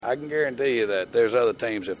I can guarantee you that there's other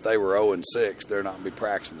teams, if they were 0-6, they're not going to be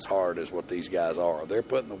practicing as hard as what these guys are. They're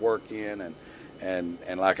putting the work in,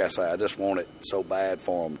 and like I say, I just want it so bad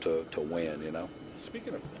for them to win, you know.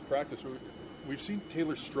 Speaking of practice, we've seen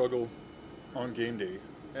Taylor struggle on game day,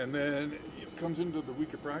 and then it comes into the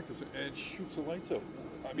week of practice and shoots the lights out.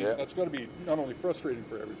 I mean, that's got to be not only frustrating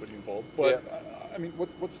for everybody involved, but I mean,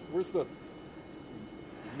 where's the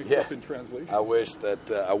mix-up in translation? I wished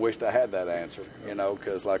I had that answer, you know,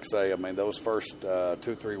 because like I say, I mean, those first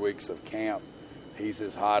 2-3 weeks of camp, he's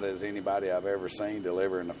as hot as anybody I've ever seen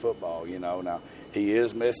delivering the football, you know. Now, he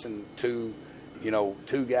is missing two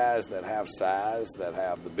guys that have size, that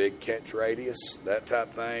have the big catch radius, that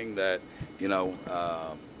type thing, that, you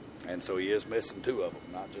know, and so he is missing two of them,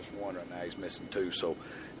 not just one right now. He's missing two. So,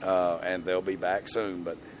 and they'll be back soon.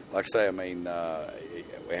 But like I say, I mean,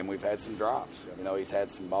 and we've had some drops. You know, he's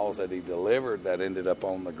had some balls that he delivered that ended up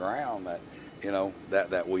on the ground that, you know,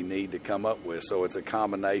 that we need to come up with. So it's a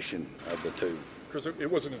combination of the two. Because it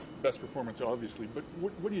wasn't his best performance, obviously. But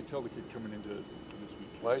what do you tell the kid coming into this week?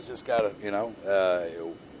 Well, he's just got to, you know,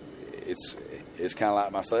 it's kind of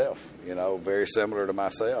like myself, you know, very similar to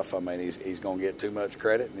myself. I mean, he's going to get too much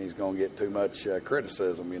credit and he's going to get too much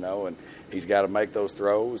criticism, you know, and he's got to make those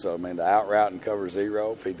throws. I mean, the out route and cover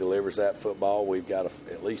zero, if he delivers that football, we've got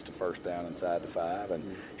at least a first down inside the 5. And,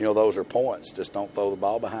 you know, those are points. Just don't throw the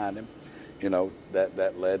ball behind him. You know,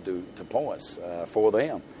 that led to points for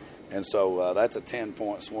them. And so that's a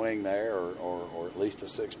 10-point swing there, or at least a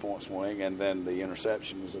 6-point swing, and then the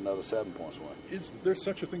interception is another 7-point swing. Is there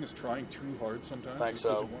such a thing as trying too hard sometimes?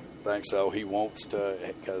 Think so. He wants to,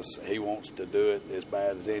 because he wants to do it as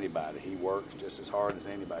bad as anybody. He works just as hard as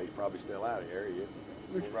anybody. He's probably still out here.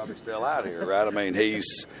 He's probably still out here, right? I mean,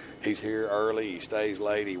 he's here early. He stays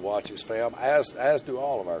late. He watches film, as do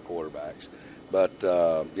all of our quarterbacks. But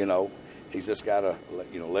you know, he's just got to,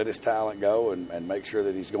 you know, let his talent go and make sure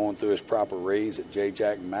that he's going through his proper reads that Jay,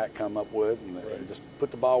 Jack, and Matt come up with, and just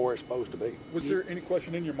put the ball where it's supposed to be. Was there any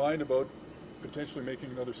question in your mind about potentially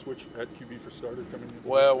making another switch at QB for starter coming into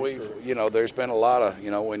Well, this week, you know, there's been a lot of,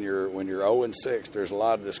 you know, when you're 0-6, there's a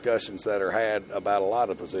lot of discussions that are had about a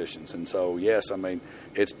lot of positions, and so yes, I mean,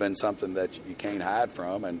 it's been something that you can't hide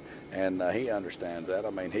from, and he understands that. I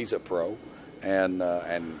mean, he's a pro. And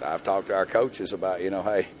I've talked to our coaches about, you know,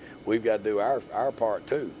 hey, we've got to do our part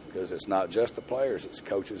too, because it's not just the players, it's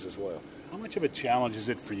coaches as well. How much of a challenge is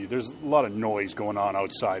it for you? There's a lot of noise going on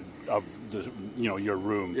outside of your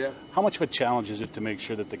room. Yeah. How much of a challenge is it to make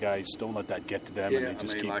sure that the guys don't let that get to them? Yeah, and they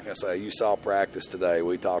just like I say, you saw practice today.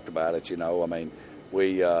 We talked about it, you know. I mean,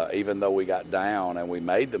 we even though we got down and we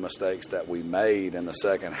made the mistakes that we made in the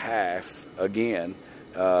second half, again,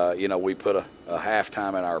 you know, we put a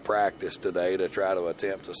halftime in our practice today to try to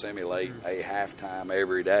attempt to simulate a halftime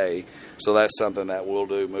every day. So that's something that we'll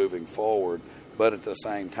do moving forward. But at the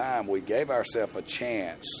same time, we gave ourselves a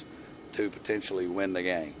chance to potentially win the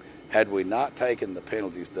game. Had we not taken the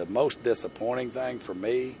penalties, the most disappointing thing for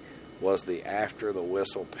me was the after the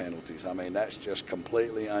whistle penalties. I mean, that's just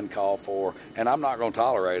completely uncalled for, and I'm not going to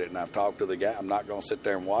tolerate it. And I've talked to the guy. I'm not going to sit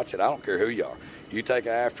there and watch it. I don't care who you are. You take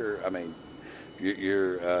after, I mean,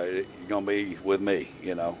 you're going to be with me,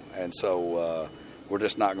 you know. And so we're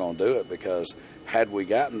just not going to do it, because had we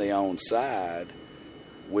gotten the onside,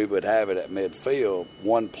 we would have it at midfield.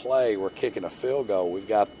 One play, we're kicking a field goal. We've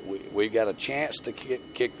got a chance to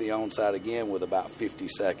kick the onside again with about 50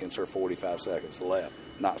 seconds or 45 seconds left,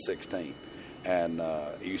 not 16. And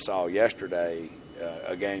you saw yesterday,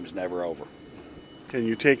 a game's never over. Can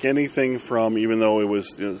you take anything from, even though it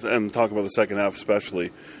was, and talk about the second half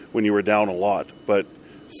especially, when you were down a lot, but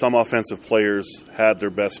some offensive players had their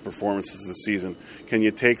best performances this season. Can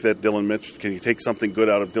you take that Dylan Mitchell? Can you take something good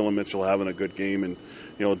out of Dylan Mitchell having a good game, and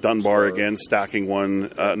Dunbar Swerve again stacking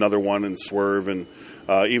one, another one, and Swerve, and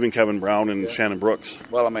even Kevin Brown and Shannon Brooks?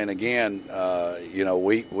 Well, I mean, again,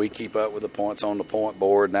 we keep up with the points on the point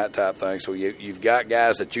board and that type of thing. So you've got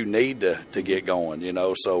guys that you need to get going.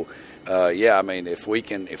 So I mean, if we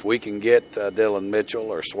can get Dylan Mitchell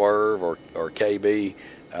or Swerve or KB,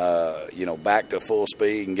 back to full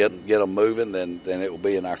speed and get them moving, then it will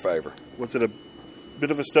be in our favor. Was it a bit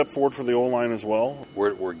of a step forward for the O-line as well?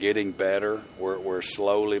 We're getting better. We're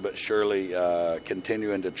slowly but surely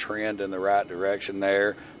continuing to trend in the right direction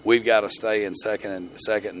there. We've got to stay in second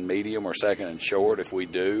and medium or second and short. If we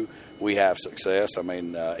do, we have success. I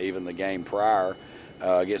mean, even the game prior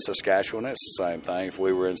against Saskatchewan, it's the same thing. If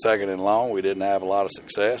we were in second and long, we didn't have a lot of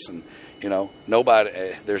success. And,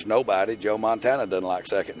 there's nobody. Joe Montana doesn't like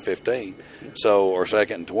second and 15, or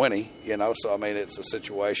second and 20, So, I mean, it's a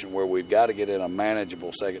situation where we've got to get in a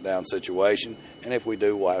manageable second down situation. And if we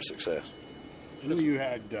do, we'll have success. I know you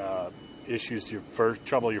had issues your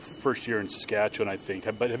first year in Saskatchewan, I think.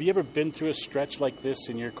 But have you ever been through a stretch like this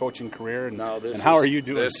in your coaching career? And, no. How are you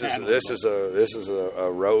doing? This is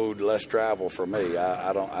a road less traveled for me.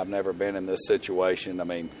 I've never been in this situation. I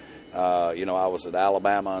mean, I was at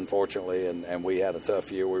Alabama, unfortunately, and we had a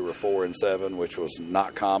tough year. We were 4-7, which was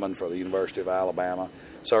not common for the University of Alabama.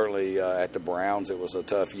 Certainly at the Browns, it was a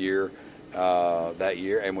tough year that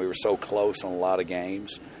year, and we were so close on a lot of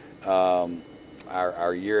games.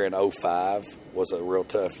 Our year in 05 was a real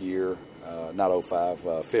tough year. Not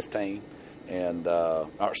 05, 15. And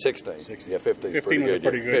or 16. Yeah, 15 is pretty good.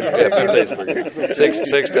 Pretty good. Yeah, 15 is pretty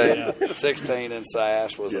good. 16 in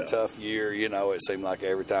SAS was a tough year. It seemed like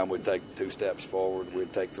every time we'd take 2 steps forward,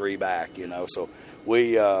 we'd take 3 back. So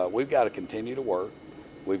we've got to continue to work.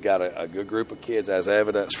 We've got a good group of kids, as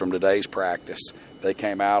evidence from today's practice. They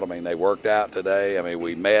came out. I mean, they worked out today. I mean,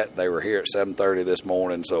 we met. They were here at 7:30 this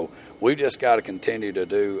morning. So we just got to continue to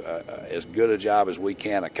do as good a job as we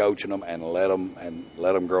can of coaching them and let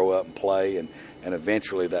them grow up and play, and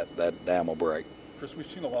eventually that dam will break. Chris, we've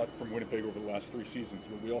seen a lot from Winnipeg over the last 3 seasons,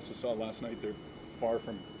 but we also saw last night they're far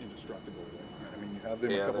from indestructible. I mean, you have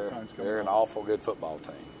them a couple times coming. They're an awful good football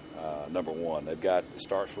team. Number one, it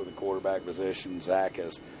starts with the quarterback position. Zach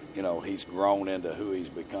has, he's grown into who he's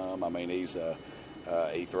become. I mean,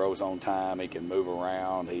 he throws on time. He can move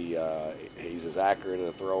around. He's as accurate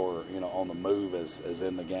a thrower, on the move as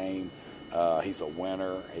in the game. He's a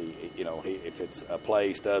winner. If it's a play,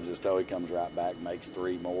 he stubs his toe, he comes right back, makes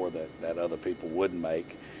 3 more that other people wouldn't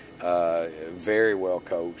make. Very well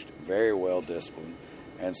coached, very well disciplined,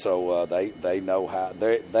 and so they know how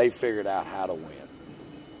they figured out how to win.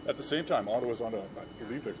 At the same time, Ottawa's on I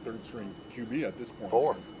believe their 3rd string QB at this point.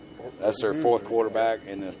 4th. That's their 4th quarterback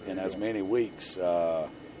in as many weeks.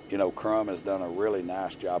 Crum has done a really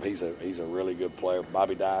nice job. He's a really good player.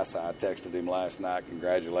 Bobby Dice, I texted him last night,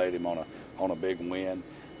 congratulate him on a big win.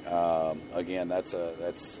 Again,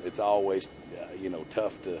 it's always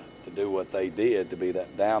tough to do what they did, to be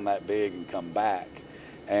down that big and come back.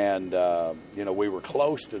 And we were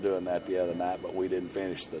close to doing that the other night, but we didn't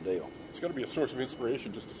finish the deal. It's got to be a source of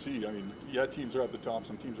inspiration just to see. I mean, teams are at the top,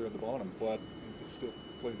 some teams are at the bottom, but they still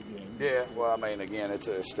play the game. Yeah, well, I mean, again, it's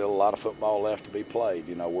still a lot of football left to be played.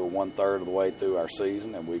 We're 1/3 of the way through our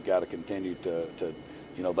season, and we've got to continue to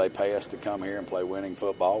they pay us to come here and play winning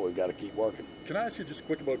football. We've got to keep working. Can I ask you just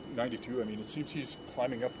quick about 92? I mean, it seems he's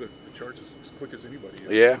climbing up the charts as quick as anybody.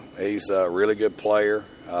 Yeah, he's a really good player.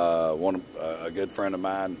 A good friend of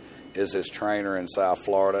mine is his trainer in South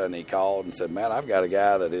Florida, and he called and said, "Man, I've got a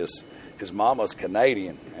guy that his mama's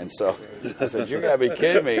Canadian." And so I said, "You got to be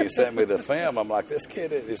kidding me." He sent me the film. I'm like, "This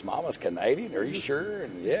kid, his mama's Canadian? Are you sure?"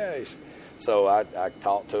 And yeah. So I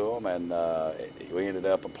talked to him, and we ended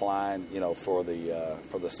up applying, for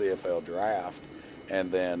the CFL draft. And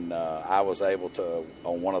then I was able to,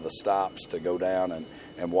 on one of the stops, to go down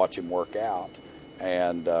and watch him work out.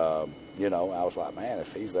 And I was like, man,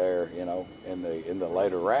 if he's there, in the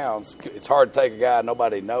later rounds, it's hard to take a guy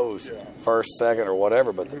nobody knows first, second, or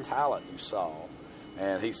whatever, but the talent you saw,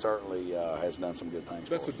 and he certainly has done some good things.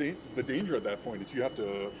 That's the danger at that point is you have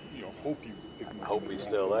to, hope you pick him up. Hope he's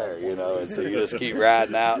still there, and so you just keep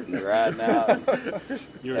riding out and riding out.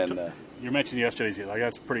 You mentioned yesterday,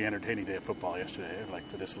 that's a pretty entertaining day of football yesterday,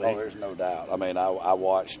 for this league. Oh, there's no doubt. I mean, I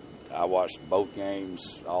watched both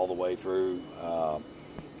games all the way through.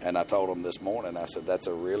 And I told him this morning, I said, that's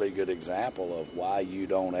a really good example of why you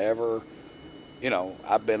don't ever,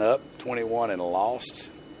 I've been up 21 and lost,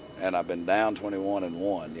 and I've been down 21 and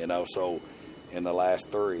won, so in the last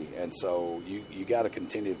 3. And so you got to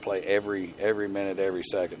continue to play every minute, every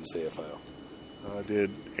second in CFL. Did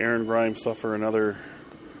Aaron Grimes suffer another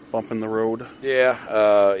bump in the road?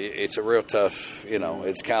 Yeah, it's a real tough,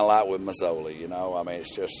 it's kind of like with Mazzoli, I mean,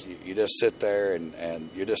 it's just, you just sit there and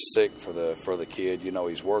you're just sick for the kid.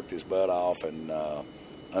 He's worked his butt off, and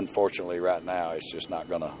unfortunately right now it's just not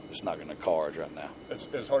gonna cards right now.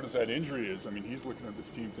 As hard as that injury is, I mean, he's looking at this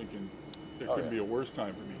team thinking there couldn't be a worse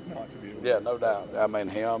time for me not to be able to. Yeah, no doubt. I mean,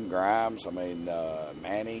 him, Grimes,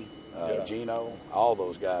 Manny, Gino, all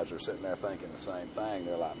those guys are sitting there thinking the same thing.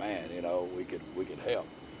 They're like, man, we could help.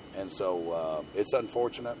 And so it's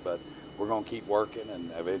unfortunate, but we're going to keep working,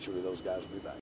 and eventually those guys will be back.